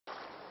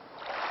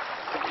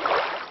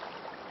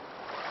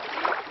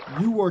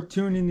You are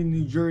tuning in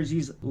New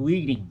Jersey's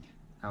leading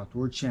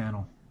outdoor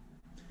channel.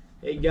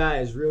 Hey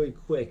guys, really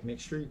quick, make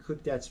sure you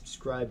click that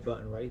subscribe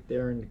button right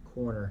there in the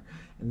corner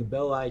and the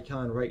bell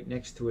icon right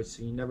next to it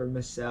so you never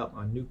miss out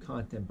on new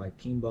content by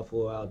Team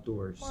Buffalo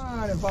Outdoors. Come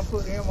on, if I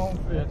put him on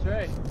fish. That's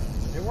right.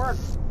 It worked.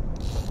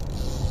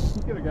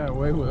 You could have got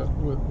away with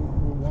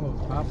one of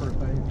those hopper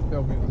things to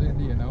tell me it was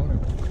Indian owner.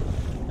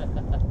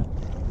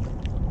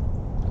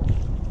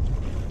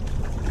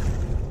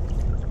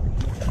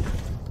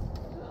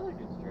 Another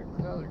good strip.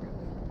 Another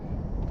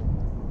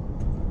good.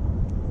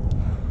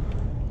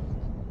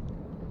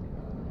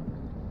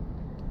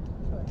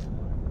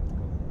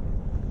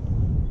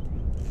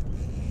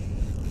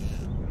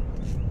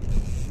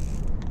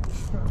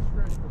 Trying to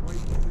stretch the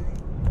weight of the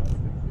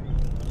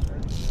thing.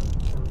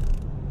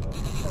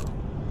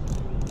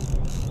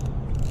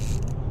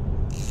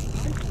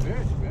 Nice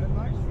fish, man.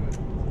 Nice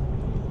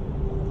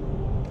fish.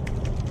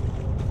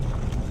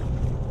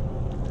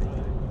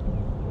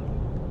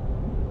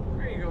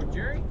 There you go,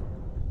 Jerry.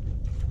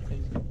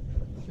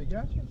 Has he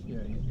got you?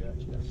 Yeah, he's got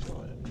you. I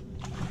saw it.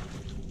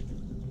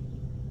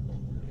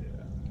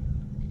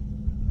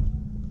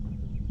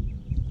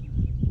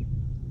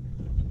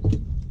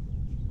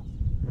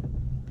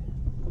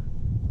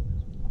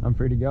 I'm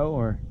free to go,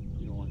 or?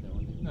 You don't want that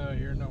one, do you? No,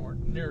 you're nowhere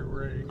near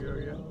ready to go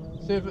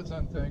yet. See if it's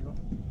untangled.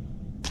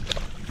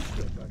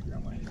 Get back here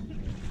on my head.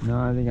 No,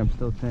 I think I'm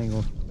still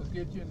tangled. Let's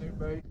get you a new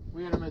bait.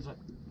 We had him as a.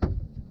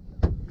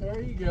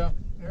 There you go.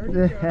 There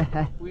you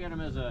go. We had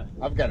him as a.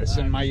 I've got to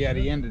send my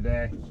Yeti in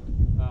today.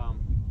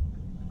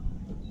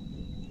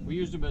 We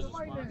used him as a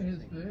Somebody sponsor. got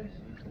his fish.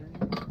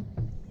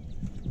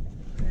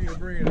 There you go,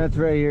 bring it. That's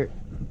right here.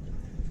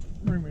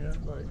 Bring me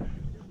that bait.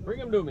 Bring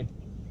him to me.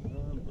 Bring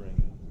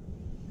him.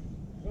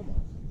 Come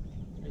on.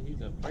 Hey,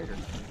 he's a fighter.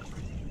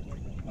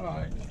 All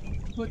right.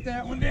 Put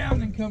that one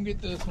down and come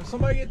get this one.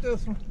 Somebody get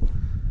this one.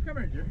 Come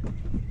here, Jerry.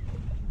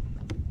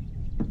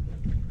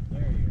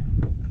 There you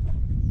go.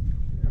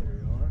 There we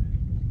are.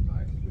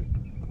 Nice fish.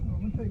 Oh,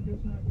 I'm gonna take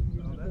this one.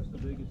 Oh, that's the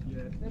biggest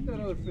yet. Get that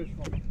other fish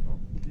for me.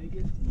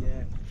 Biggest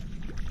yet.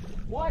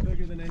 What?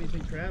 Bigger than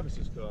anything Travis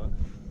has caught.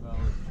 Well,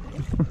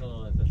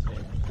 no, that's the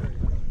same.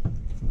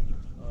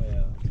 Oh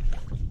yeah.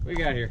 We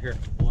got here. Here.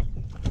 Hold on.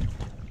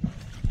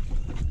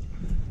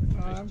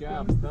 Nice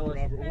job, coming. fellas.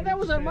 Robert, Hey, that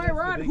was on my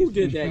rod. Who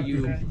did that,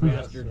 you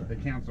bastard? The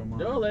council mom.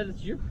 No,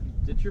 that's your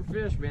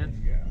fish,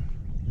 man. Yeah.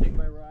 Take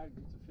my rod,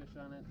 get some fish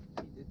on it.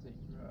 He did take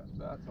your rod.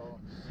 That's all.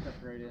 Step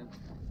right in.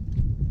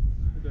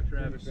 Who got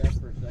Travis? Back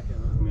for a second.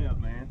 Come here,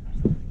 man.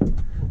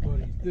 What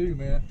buddies do,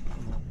 man.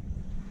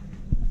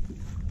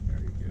 There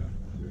you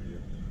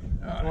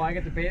go. All right. Oh, I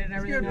got the bait and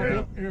Let's everything get,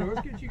 now? here,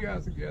 let's get you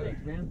guys together.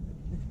 Thanks, man.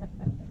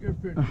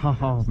 Good picture.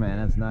 Oh man,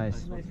 that's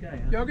nice. Nice guy, huh?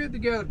 Y'all get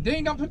together.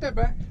 Dean, don't put that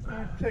back.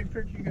 Take a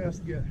picture of you guys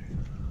together.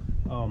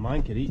 Oh,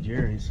 mine could eat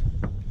Jerry's.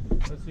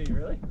 Let's see,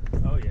 really?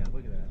 Oh, yeah,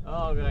 look at that.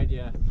 Oh, good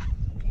idea.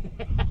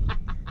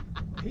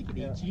 He could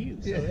eat you,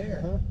 so Yeah.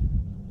 there.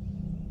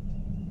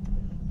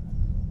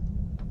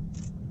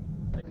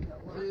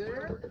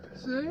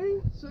 See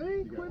there?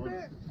 See?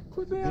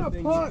 Quit being a Good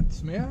thing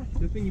putz, man.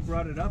 Good thing you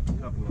brought it up a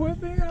couple of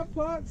Quit being a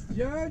putz,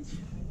 Judge.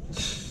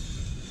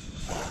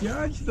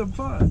 Judge the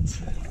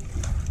putz.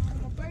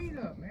 I'm a bait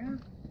up,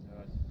 man.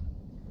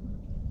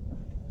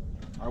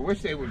 I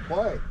wish they would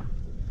play.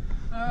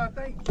 I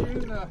think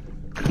June,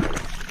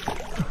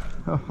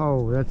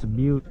 Oh, that's a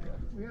beaut.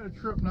 we had a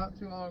trip not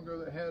too long ago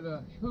that had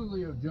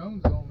Julio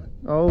Jones on it.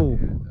 Oh,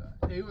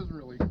 And he was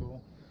really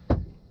cool.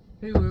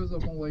 He lives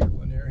up on Lake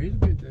Allatoona. He's a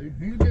good dude.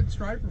 He's a good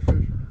striper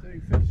fisherman too. He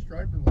fishes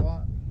stripers a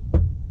lot.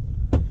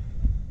 Do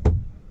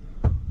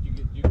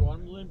you go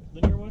on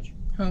linear much?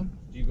 Huh?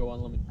 Do you go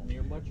on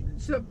linear much?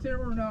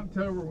 September and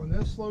October, when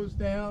this slows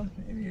down,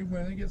 and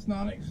when it gets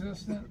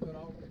non-existent, but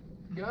I'll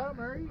got him.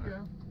 There you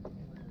go.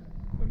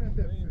 Look at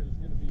that fish. It's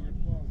going to be your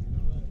fault, you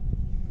know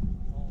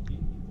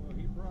that?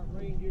 He brought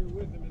reindeer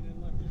with him and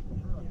then left it in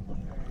the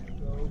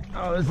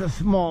truck. oh, it's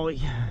a smallie.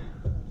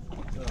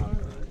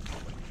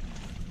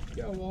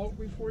 You gotta walk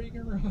before you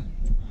can run.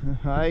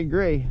 I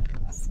agree.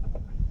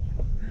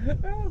 That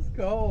was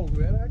cold,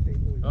 man. I can't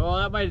believe it. Oh,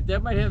 that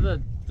might have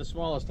the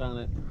smallest on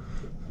it.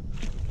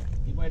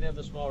 He might have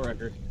the small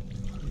record.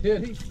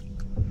 Did he?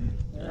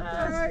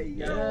 Ah, Alright, you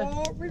gotta yeah.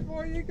 walk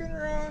before you can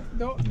run.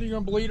 You're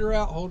gonna bleed her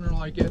out holding her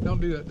like that. Don't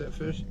do that to that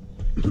fish.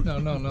 No.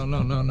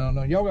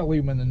 Y'all gotta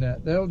leave them in the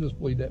net. They'll just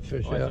bleed that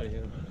fish Oh, I out. thought you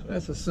hit him.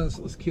 That's a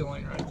senseless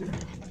killing right there.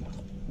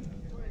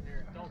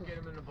 Don't get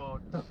him in the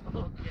boat.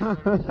 Don't get him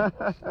in the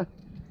boat.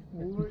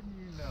 Wouldn't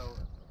you know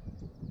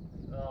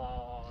it?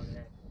 Oh,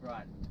 okay.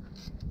 Right.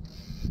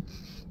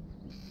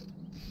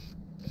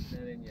 That's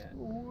not in yet.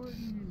 Wouldn't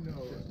you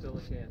know There's it? still a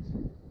chance.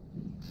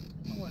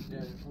 I want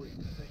that before you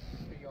think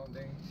you pee on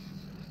Dane.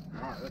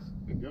 Alright, that's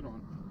a good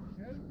one.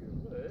 That's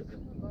good. That's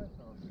a nice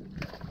one.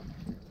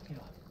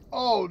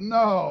 Oh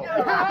no!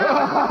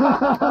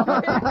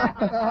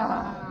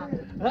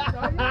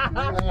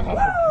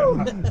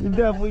 You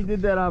definitely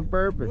did that on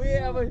purpose.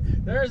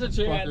 There's a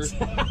chance.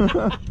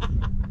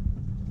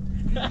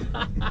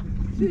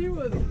 He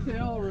was a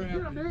tail Get rip.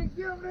 him, Dean.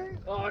 Get him, Dean.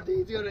 Oh,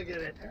 Dean's gonna get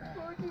it.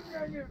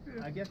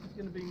 I I guess it's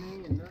gonna be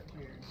me and Nut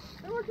here.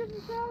 Hey, look at the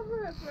size of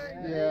that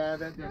thing. Yeah, that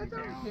That didn't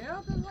don't count.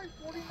 count. That's like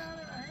 49 and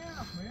a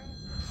half, man.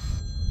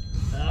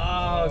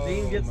 Oh,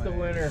 Dean gets the man.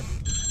 winner.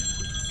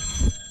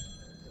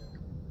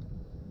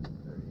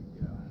 There you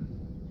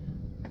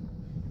go.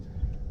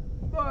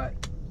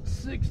 But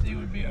 60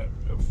 would be an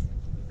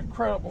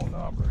incredible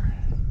number.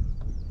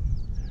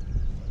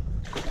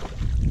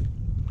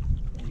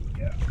 There you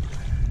go.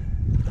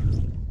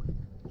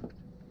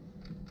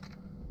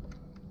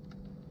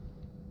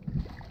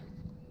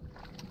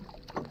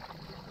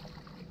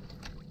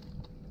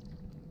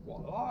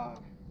 Voila.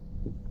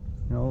 You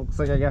know, looks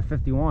like I got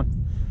 51.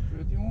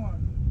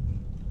 51.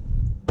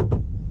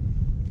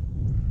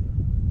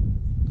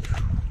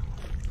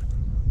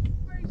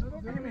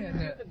 Give me a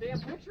net. Get the damn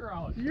picture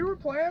on. You were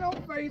playing on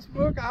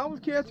Facebook. I was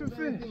catching That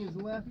fish. thing is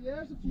left. Yeah,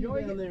 there's a You few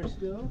ain't down there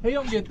still. He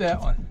don't get that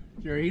one,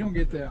 Jerry. He don't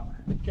get that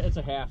one. It's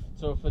a half.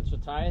 So if it's a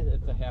tie,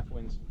 it's a half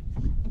wins.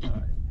 All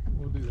right,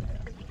 we'll do the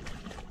half.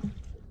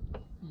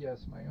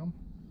 Yes, ma'am.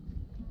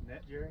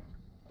 Net, Jerry?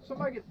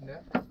 Somebody get the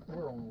net.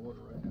 We're on the water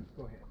right now.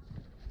 Go ahead.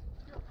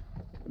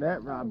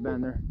 That Rob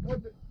Bender.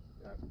 What the,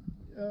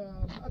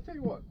 I'll tell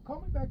you what.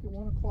 Call me back at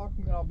 1 o'clock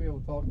and then I'll be able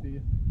to talk to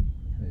you.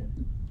 Yeah.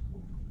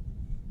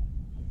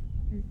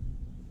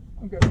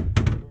 Okay.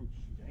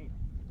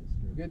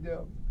 Good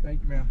deal.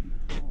 Thank you, ma'am.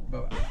 Bye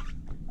bye.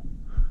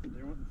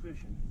 They went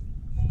fishing.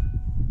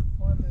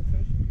 Why am I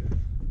fishing good?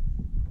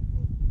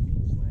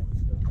 Slamming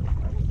stuff.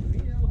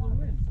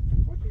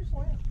 What you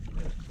slam?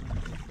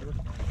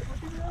 What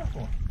you do that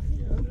for?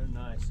 Yeah, they're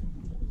nice.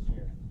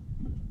 Here.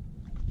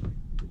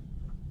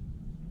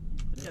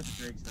 They got the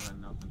Drake's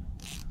done nothing.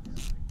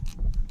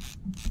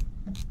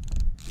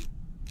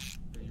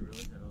 Did you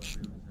realize that? Oh, I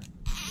realized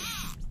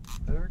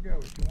that. There we go.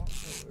 If you want to,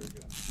 there we go.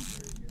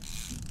 There you go.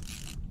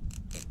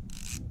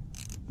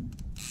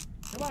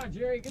 Come on,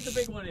 Jerry, get the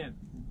big one in.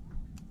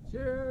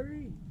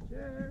 Jerry,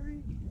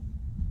 Jerry.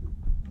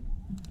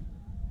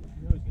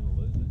 You know he's gonna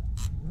lose it.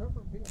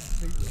 Remember being a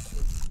big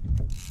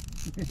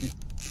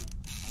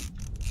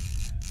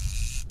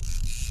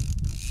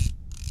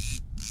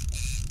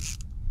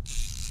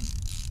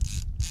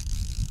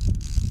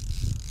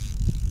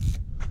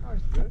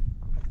Nice fish.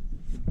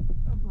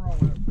 Nothing wrong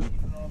with it.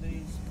 All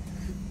these.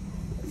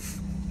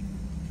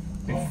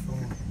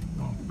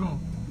 Go on.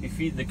 You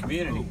feed the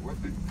community.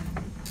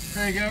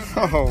 There you go.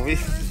 Oh,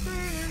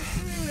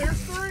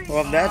 There's three.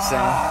 love that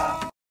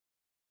sound.